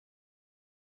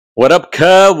What up,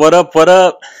 cub? What up? What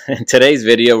up? In today's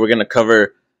video, we're going to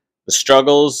cover the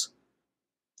struggles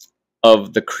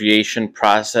of the creation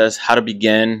process, how to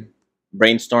begin,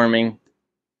 brainstorming,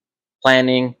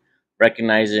 planning,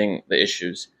 recognizing the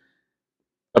issues.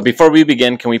 But before we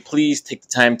begin, can we please take the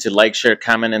time to like, share,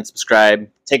 comment, and subscribe?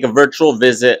 Take a virtual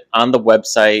visit on the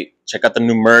website. Check out the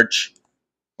new merch.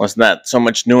 Well, it's not so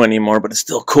much new anymore, but it's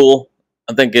still cool.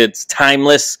 I think it's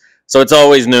timeless, so it's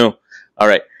always new. All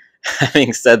right.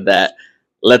 Having said that,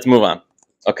 let's move on.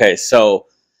 Okay, so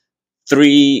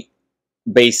 3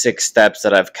 basic steps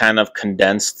that I've kind of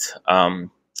condensed through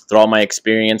all my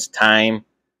experience: time,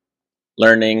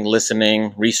 learning,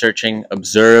 listening, researching,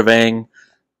 observing,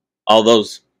 all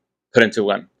those put into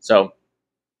one. So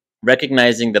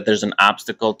recognizing that there's an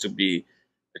obstacle to be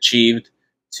achieved,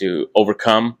 to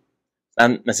overcome,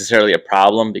 not necessarily a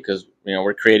problem, because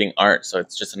we're creating art, so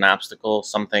it's just an obstacle,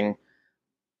 something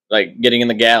like getting in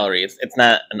the gallery. It's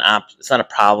not it's not a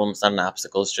problem, it's not an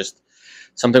obstacle, it's just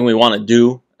something we want to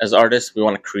do as artists. We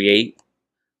want to create.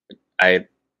 I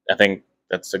think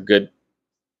that's a good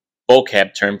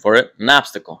vocab term for it, an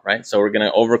obstacle, right? So we're going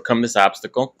to overcome this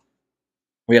obstacle.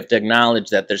 We have to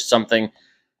acknowledge that there's something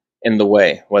in the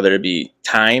way, whether it be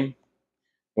time,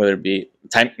 whether it be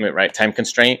time, right? Time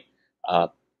constraint,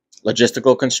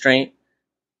 logistical constraint,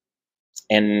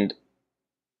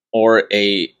 or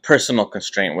a personal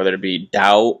constraint, whether it be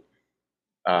doubt,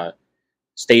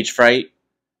 stage fright,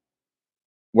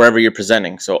 wherever you're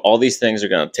presenting. So all these things are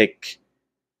going to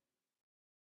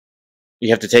you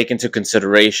have to take into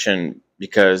consideration,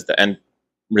 because the end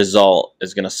result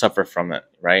is going to suffer from it,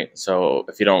 right? So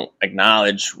if you don't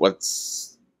acknowledge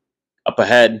what's up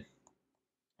ahead,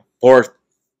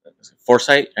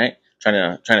 foresight, right?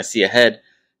 Trying to see ahead,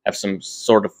 have some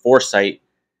sort of foresight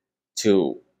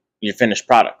to your finished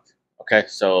product. Okay,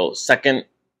 so second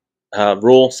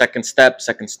rule, second step,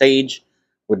 second stage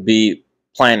would be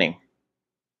planning.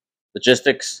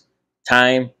 Logistics,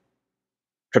 time,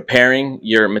 preparing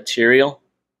your material.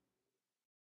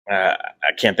 I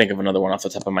can't think of another one off the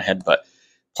top of my head, but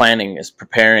planning is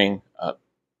preparing.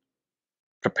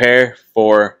 Prepare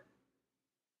for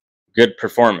good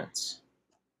performance,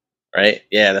 right?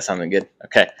 Yeah, that sounded good.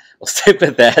 Okay, we'll stick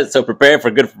with that. So prepare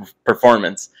for good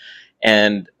performance,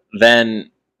 and then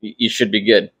you should be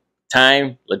good.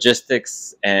 Time,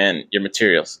 logistics, and your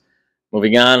materials.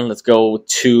 Moving on, let's go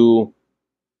to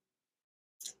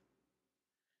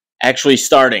actually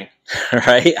starting,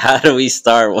 right? How do we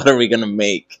start? What are we going to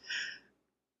make?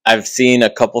 I've seen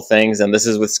a couple things, and this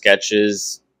is with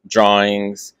sketches,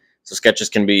 drawings. So sketches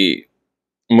can be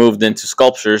moved into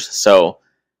sculptures. So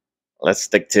let's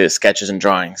stick to sketches and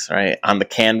drawings, right? On the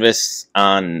canvas,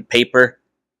 on paper,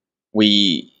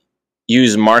 we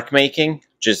use mark making,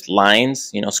 just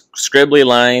lines, scribbly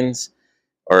lines,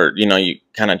 or, you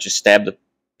kind of just stab the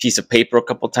piece of paper a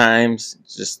couple times,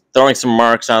 just throwing some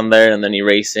marks on there and then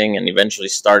erasing and eventually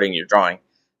starting your drawing.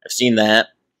 I've seen that.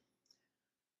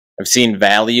 I've seen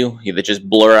value, either just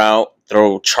blur out,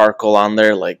 throw charcoal on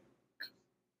there, like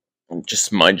just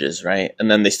smudges, right?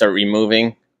 And then they start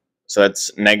removing. So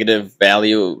that's negative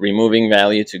value, removing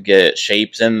value to get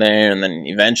shapes in there, and then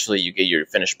eventually you get your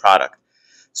finished product.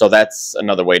 So that's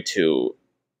another way to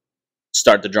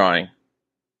start the drawing.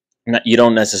 You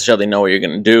don't necessarily know what you're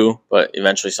going to do, but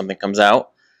eventually something comes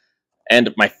out.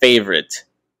 And my favorite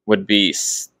would be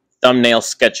thumbnail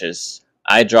sketches.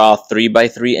 I draw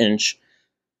 3x3 inch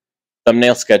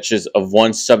thumbnail sketches of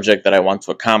one subject that I want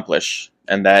to accomplish,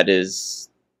 and that is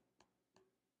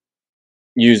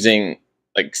using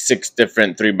like 6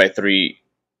 different 3x3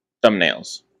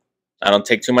 thumbnails. I don't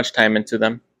take too much time into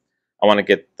them. I want to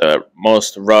get the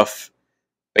most rough,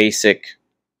 basic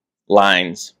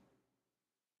lines,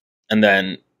 and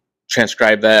then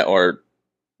transcribe that or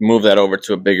move that over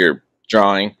to a bigger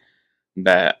drawing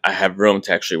that I have room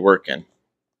to actually work in.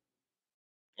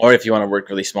 Or if you want to work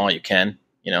really small, you can.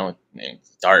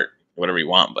 It's art, whatever you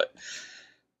want. But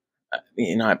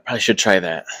I probably should try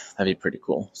that. That'd be pretty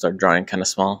cool. Start drawing kind of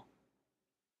small.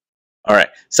 All right,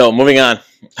 so moving on.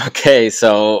 Okay,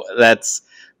 so that's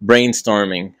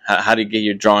brainstorming. How do you get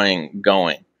your drawing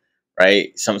going,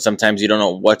 right? Sometimes you don't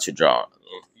know what to draw.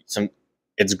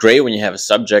 It's great when you have a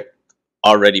subject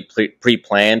already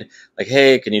pre-planned, like,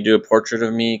 hey, can you do a portrait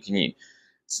of me? Can you,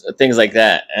 things like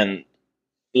that. And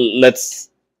let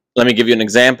me give you an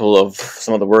example of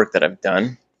some of the work that I've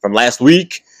done from last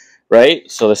week,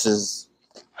 right? So this is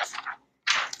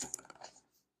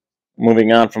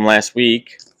moving on from last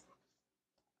week.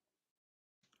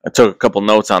 I took a couple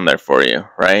notes on there for you,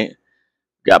 right?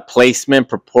 Got placement,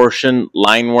 proportion,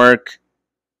 line work,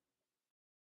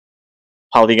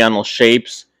 polygonal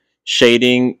shapes,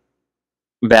 shading,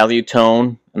 value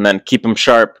tone, and then keep them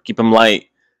sharp, keep them light.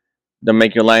 Don't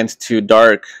make your lines too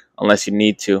dark unless you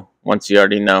need to, once you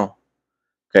already know.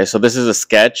 Okay, so this is a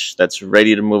sketch that's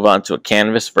ready to move on to a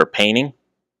canvas for painting.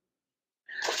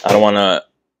 I don't want to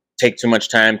take too much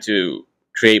time to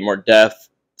create more depth,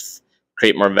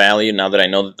 create more value, now that I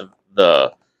know that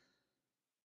the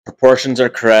proportions are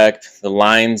correct, the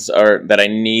lines are that I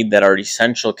need that are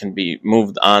essential can be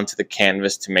moved onto the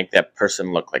canvas to make that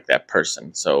person look like that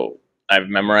person. So I've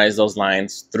memorized those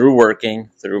lines through working,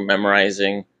 through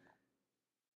memorizing,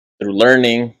 through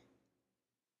learning,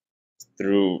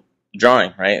 through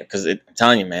drawing, right? Because I'm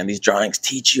telling you, man, these drawings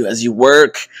teach you as you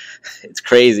work. It's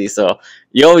crazy. So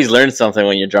you always learn something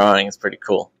when you're drawing. It's pretty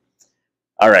cool.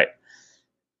 All right.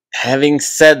 Having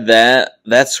said that,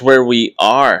 that's where we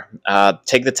are.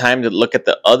 Take the time to look at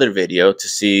the other video to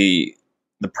see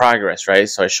the progress, right?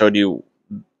 So I showed you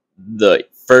the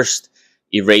first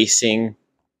erasing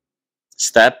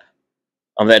step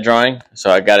of that drawing. So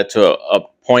I got it to a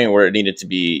point where it needed to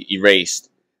be erased.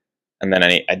 And then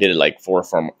I did it like four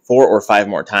or five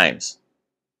more times.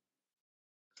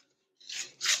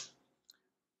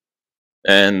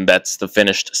 And that's the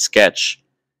finished sketch.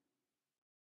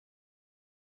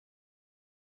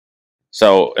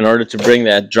 So in order to bring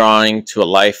that drawing to a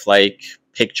lifelike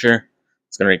picture,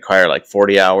 it's going to require like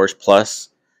 40 hours plus,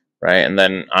 right? And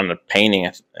then on the painting,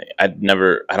 I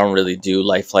don't really do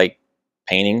lifelike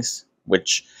paintings,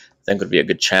 which I think would be a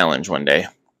good challenge one day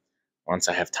once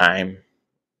I have time.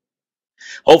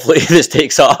 Hopefully this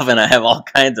takes off and I have all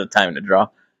kinds of time to draw.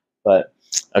 But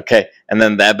okay, and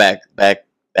then that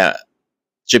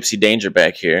Gypsy Danger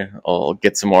back here will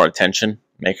get some more attention,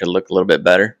 make her look a little bit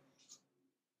better.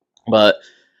 But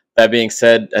that being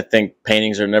said, I think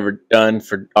paintings are never done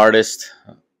for artists,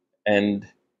 and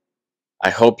I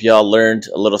hope y'all learned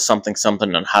a little something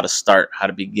on how to start, how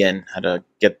to begin, how to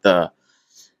get the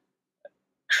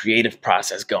creative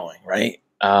process going, right?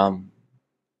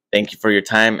 Thank you for your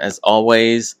time. As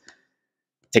always,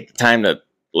 take the time to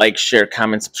like, share,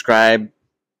 comment, subscribe,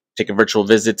 take a virtual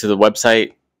visit to the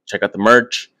website, check out the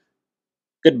merch.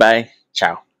 Goodbye.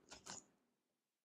 Ciao.